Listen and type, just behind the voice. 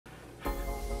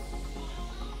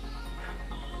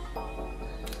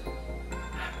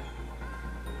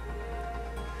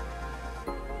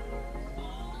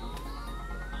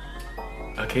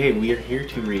Okay, we are here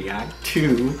to react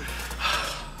to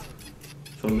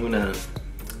some LOONA.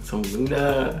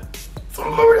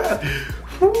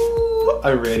 Woo!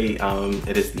 Already,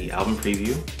 it is the album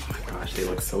preview. Oh my gosh, they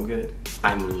look so good.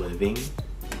 I'm living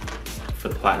for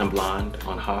the Platinum Blonde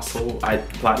on Hustle.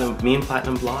 Me and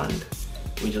Platinum Blonde,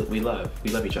 we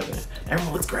love each other.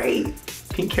 Everyone looks great.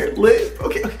 Pink hair lip.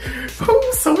 Okay.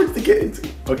 Oh, so much to get into.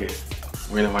 Okay,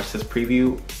 we're gonna watch this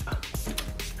preview.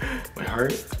 My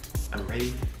heart, I'm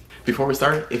ready. Before we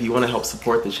start, if you want to help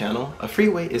support the channel, a free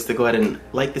way is to go ahead and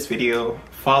like this video,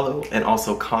 follow, and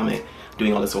also comment.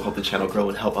 Doing all this will help the channel grow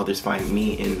and help others find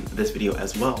me in this video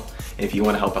as well. And if you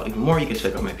want to help out even more, you can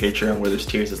check out my Patreon where there's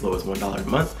tiers as low as $1 a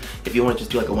month. If you want to just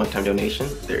do like a one-time donation,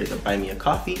 there is a Buy Me a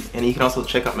Coffee. And you can also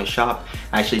check out my shop.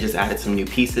 I actually just added some new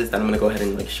pieces that I'm going to go ahead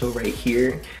and like show right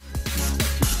here.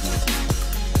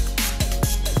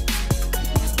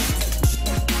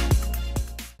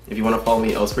 If you want to follow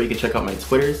me elsewhere, you can check out my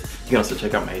Twitters. You can also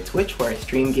check out my Twitch where I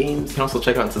stream games. You can also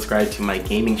check out and subscribe to my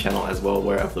gaming channel as well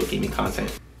where I upload gaming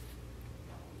content.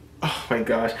 Oh my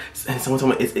gosh. And someone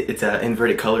told me it's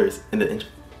inverted colors in the intro.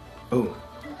 Oh.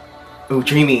 Oh,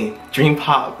 dreamy. Dreamy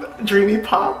pop.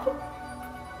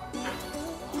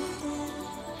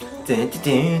 Dun, dun,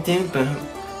 dun, dun, dun.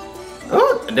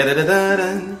 Oh. Da, da, da, da,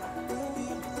 da.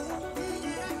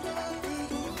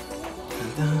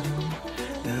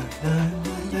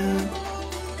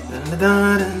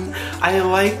 I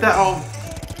like that. Oh,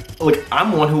 look,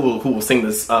 I'm one who will sing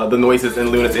this the noises in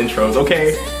LOONA's intros.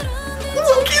 Okay,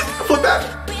 so cute. Flip that.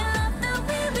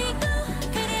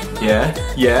 Yeah.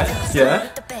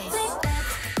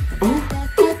 Ooh.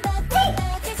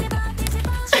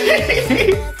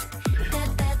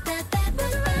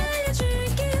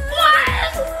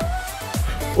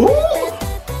 Ooh.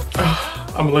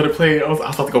 I'm gonna let it play. I was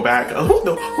about to go back.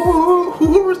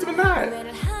 Who was doing that?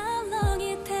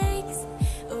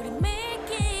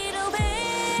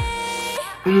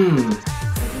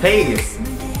 Hey.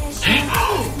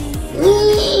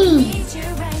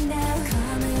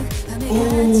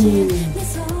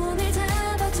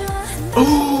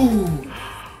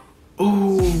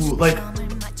 Ooh, like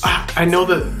I know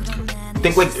that.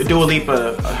 Think like Dua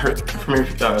Lipa, from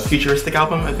her futuristic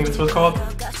album. I think that's what it's called.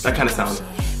 That kind of sound.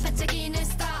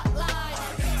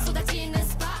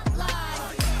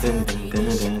 Dun, dun, dun,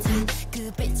 dun, dun.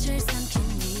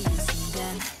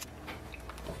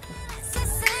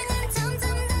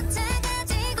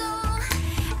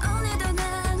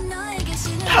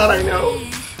 How'd I know?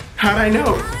 How'd I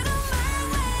know?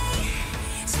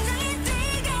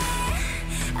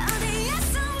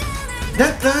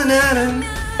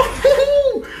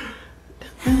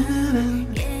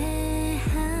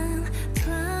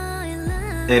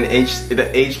 And the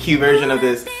HQ version of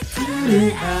this.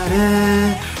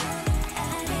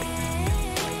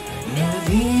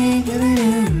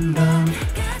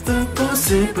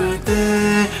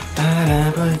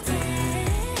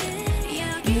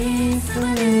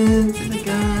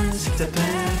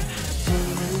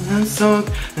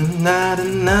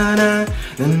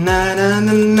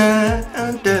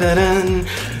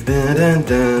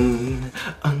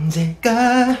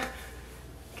 언제가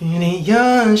그리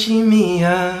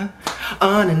열심히야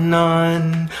on and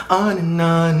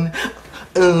on.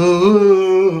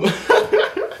 Ooh.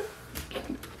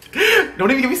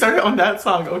 Don't even get me started on that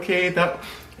song, okay? That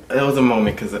was a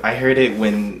moment because I heard it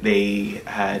when they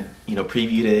had,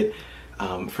 previewed it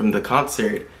from the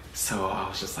concert. So I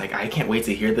was just like, I can't wait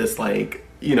to hear this, like,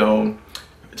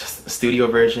 just studio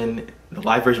version. The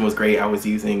live version was great. I was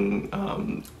using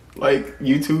like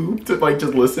YouTube to like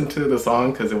just listen to the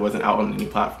song because it wasn't out on any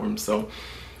platform. So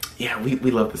yeah, we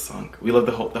love this song. We love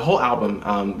the whole album.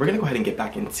 We're gonna go ahead and get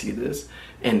back into this,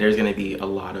 and there's gonna be a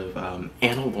lot of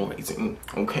analyzing,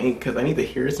 okay? Because I need to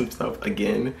hear some stuff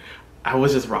again. I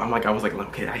was just wrong. I was like,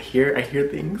 okay, I hear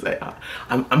things.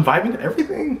 I'm vibing to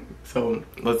everything. So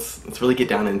let's really get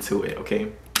down into it,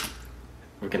 okay?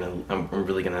 I'm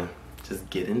really gonna just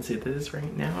get into this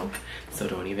right now. So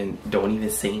don't even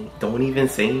say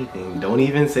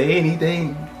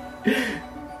anything.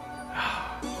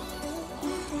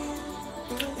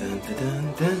 Dun, dun,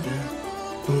 dun, dun, dun.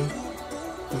 Boom,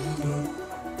 boom, boom,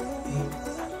 boom,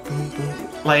 boom, boom.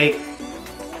 Like,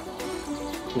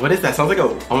 what is that? Sounds like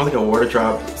almost like a water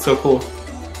drop. So cool.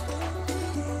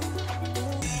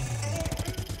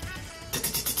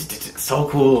 So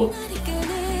cool.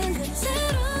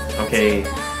 Okay.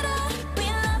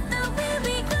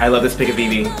 I love this pick of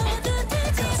BB.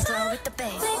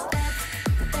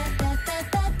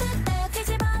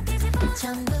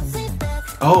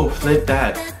 Oh, flip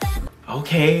that.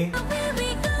 Okay.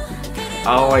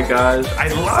 Oh my gosh, I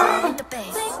love.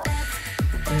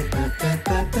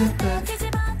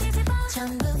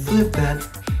 These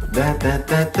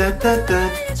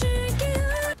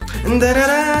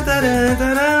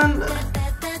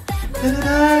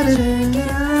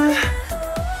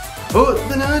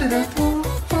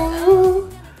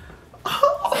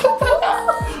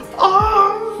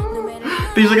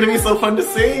are gonna be so fun to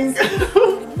sing.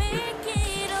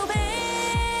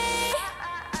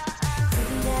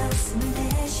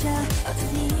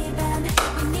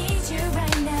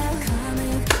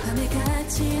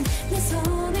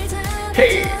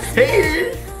 Hey,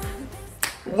 hey!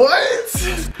 What?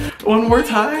 One more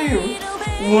time.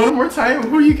 One more time.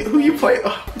 Who you play?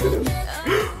 Oh, goodness.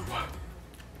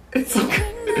 It's so good.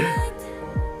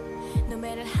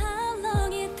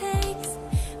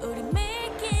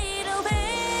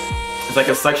 It's like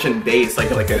a suction bass, like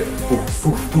it's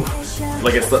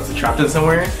trapped in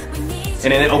somewhere,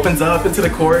 and then it opens up into the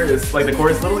chorus. Like the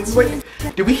chorus, literally. Wait,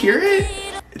 did we hear it?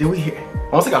 Did we hear it?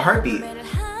 Almost like a heartbeat.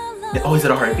 Oh, is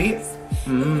it a heartbeat?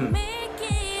 Mm.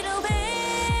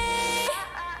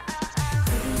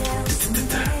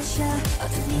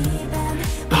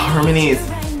 The harmonies.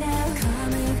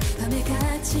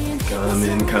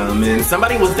 Come in.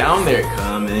 Somebody was down there.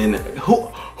 Come in. Who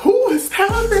was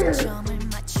down there?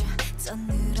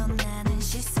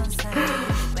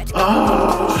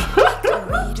 Oh.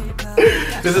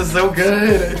 This is so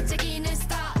good.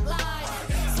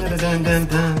 Dun, dun, dun,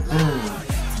 dun.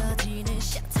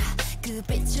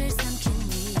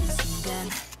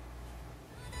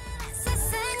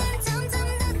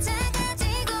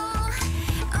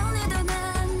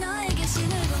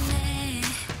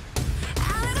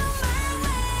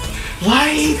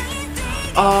 Light!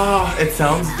 Oh, it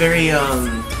sounds very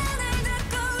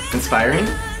inspiring.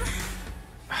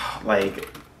 Like,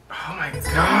 oh my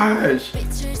gosh.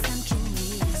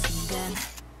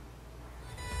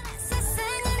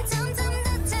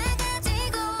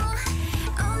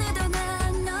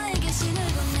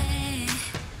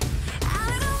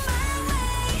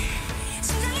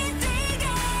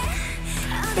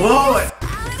 Whoa!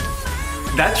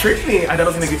 That tricked me. I thought I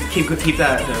was gonna keep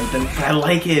that, but I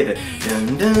like it.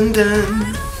 Dun, dun,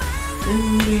 dun.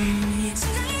 Dun, dun.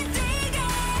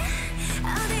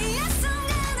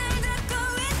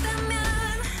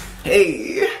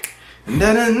 Hey. Dun,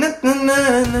 dun, dun, dun,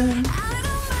 dun.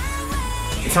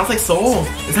 It sounds like soul.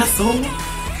 Is that soul?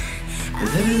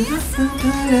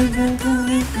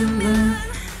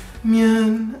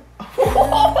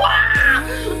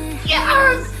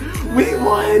 Yes! We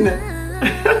won!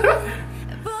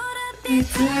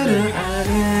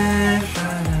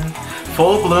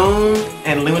 Full Bloom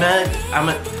and Loona,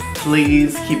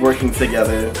 please keep working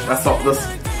together. That's all.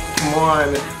 Come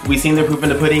on. We've seen the proof in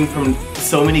the pudding from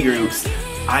so many groups.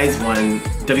 Eyes won,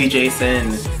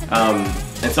 WJSN,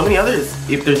 and so many others.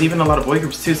 If there's even a lot of boy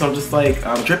groups too, so I'm just like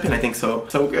dripping. I think so.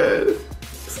 So good.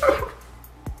 So.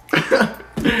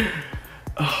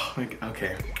 Oh my god.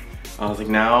 Okay. I was like,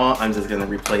 now I'm just gonna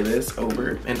replay this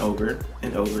over and over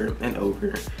and over and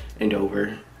over and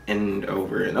over and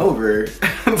over and over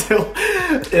until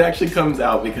it actually comes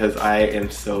out, because I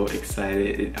am so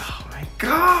excited. Oh my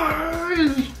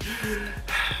gosh!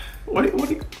 What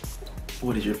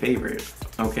is your favorite?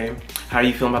 Okay, how are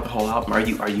you feeling about the whole album? Are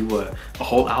you a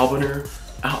whole albumer?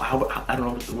 I don't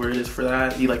know what the word is for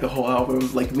that. You like the whole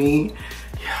album like me?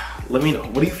 Yeah, let me know.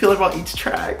 What do you feel about each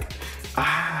track?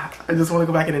 I just want to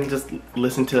go back in and just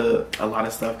listen to a lot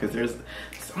of stuff, because there's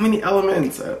so many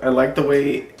elements. I like the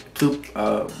way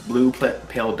Blue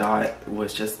Pale Dot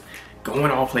was just going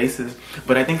all places,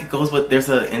 but I think it goes with, there's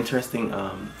an interesting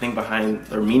thing behind,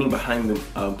 or meaning behind the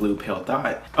Blue Pale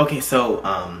Dot. Okay, so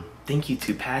thank you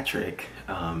to Patrick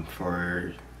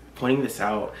for pointing this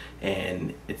out,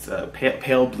 and it's a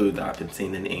pale blue dot. I've been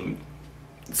saying the name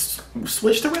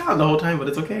switched around the whole time, but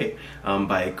it's okay,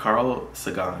 by Carl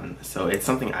Sagan. So it's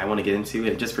something I want to get into.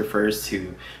 It just refers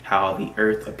to how the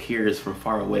earth appears from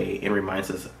far away and reminds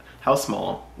us how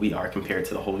small we are compared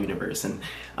to the whole universe. And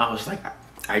I was like,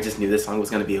 I just knew this song was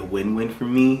going to be a win-win for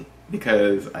me,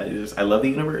 because I love the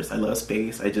universe, I love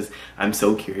space, I'm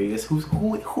so curious.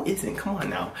 Who isn't? Come on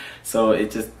now. So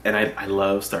it just, and I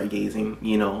love stargazing,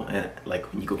 you know, and like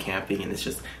when you go camping and it's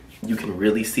just, you can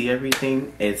really see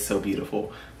everything. It's so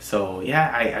beautiful. So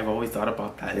yeah, I've always thought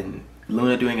about that, and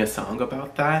Loona doing a song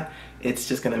about that, it's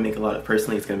just gonna make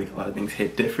personally it's gonna make a lot of things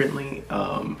hit differently,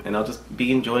 and I'll just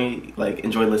enjoy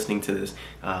listening to this,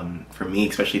 for me,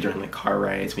 especially during like car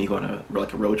rides, when you go on a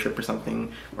road trip or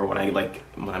something, or when I'm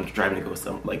driving to go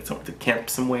to camp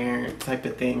somewhere type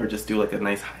of thing, or just do like a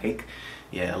nice hike.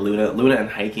 Yeah, Loona and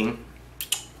hiking.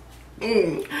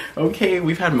 Okay,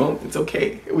 we've had moments.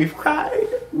 Okay, we've cried,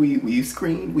 we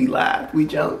screamed, we laughed, we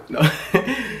jumped. No.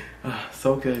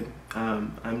 So good.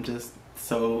 I'm just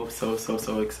so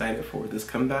excited for this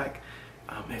comeback.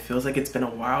 It feels like it's been a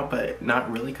while, but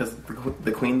not really, because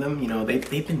the Queendom, you know,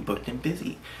 they've been booked and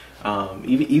busy.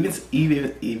 Eve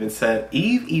even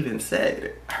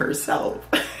said herself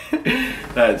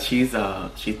that she's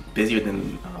busier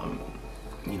than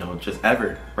you know, just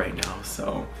ever right now.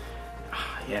 So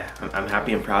yeah, I'm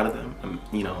happy and proud of them.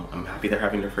 I'm happy they're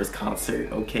having their first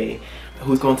concert. Okay,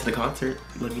 who's going to the concert?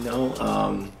 Let me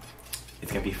know.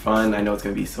 It's gonna be fun. I know it's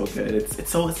gonna be so good. It's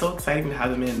so exciting to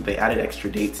have them in. They added extra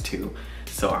dates too,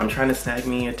 so I'm trying to snag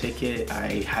me a ticket.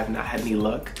 I have not had any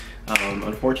luck,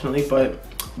 unfortunately, but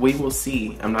we will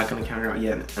see. I'm not gonna count it out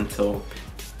yet until,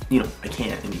 you know, I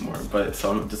can't anymore. But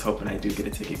so I'm just hoping I do get a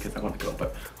ticket because I want to go.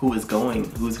 But who is going?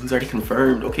 Who's already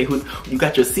confirmed? Okay, you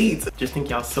got your seats? Just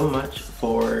thank y'all so much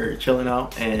for chilling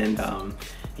out and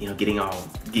you know, getting all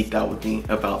geeked out with me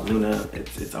about LOONA.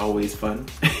 It's always fun.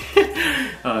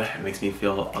 It makes me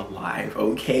feel alive.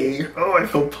 Okay. Oh, I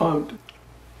feel pumped.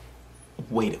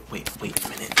 Wait a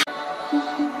minute.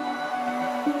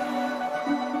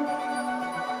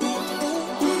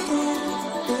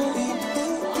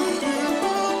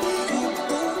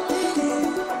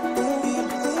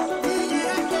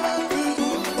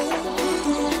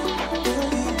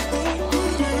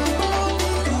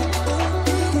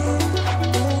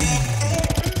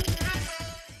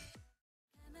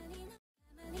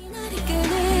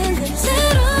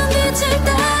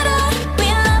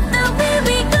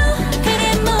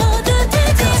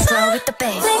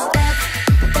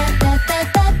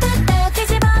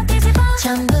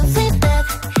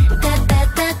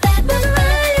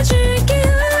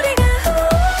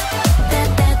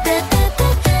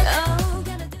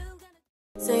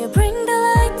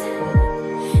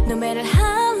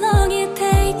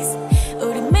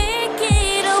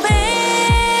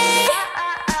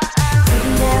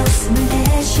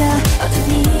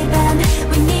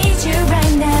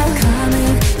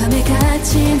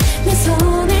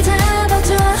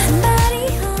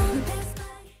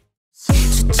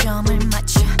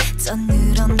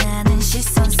 늘어나는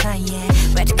시선 사이에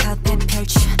레드카펫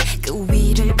펼쳐 그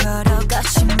위를 걸어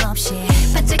거침없이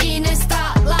반짝이는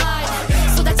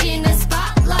스타라이트 쏟아지는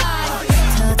스팟라이트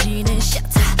터지는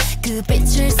셔터 그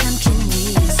빛을 삼킨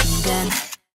이 순간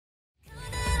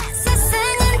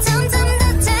세상은 점점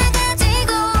더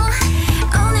작아지고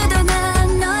오늘도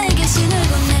난 너에게 신을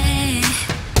보내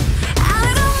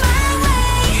I'll go my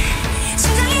way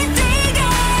심장이 뛰게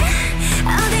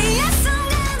어디에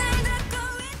순간을 닫고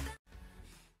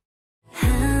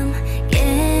함께한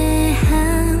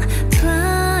twilight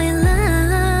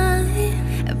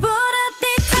보랏빛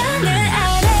하늘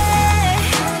아래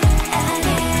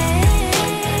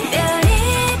별이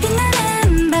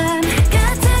빛나는 밤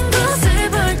같은 곳을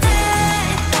볼 때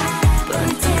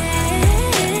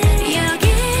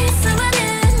여기서 많은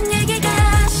얘기가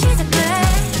시작돼.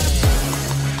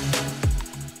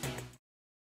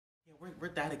 Yeah, we're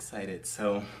that excited,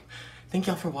 so thank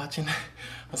y'all for watching.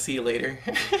 I'll see you later.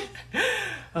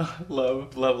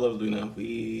 Love LOONA.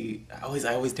 I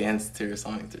always dance to their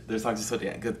songs. Their songs are so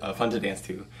good, fun to dance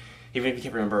to. Even if you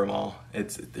can't remember them all,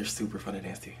 they're super fun to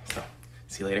dance to. So,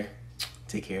 see you later.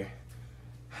 Take care.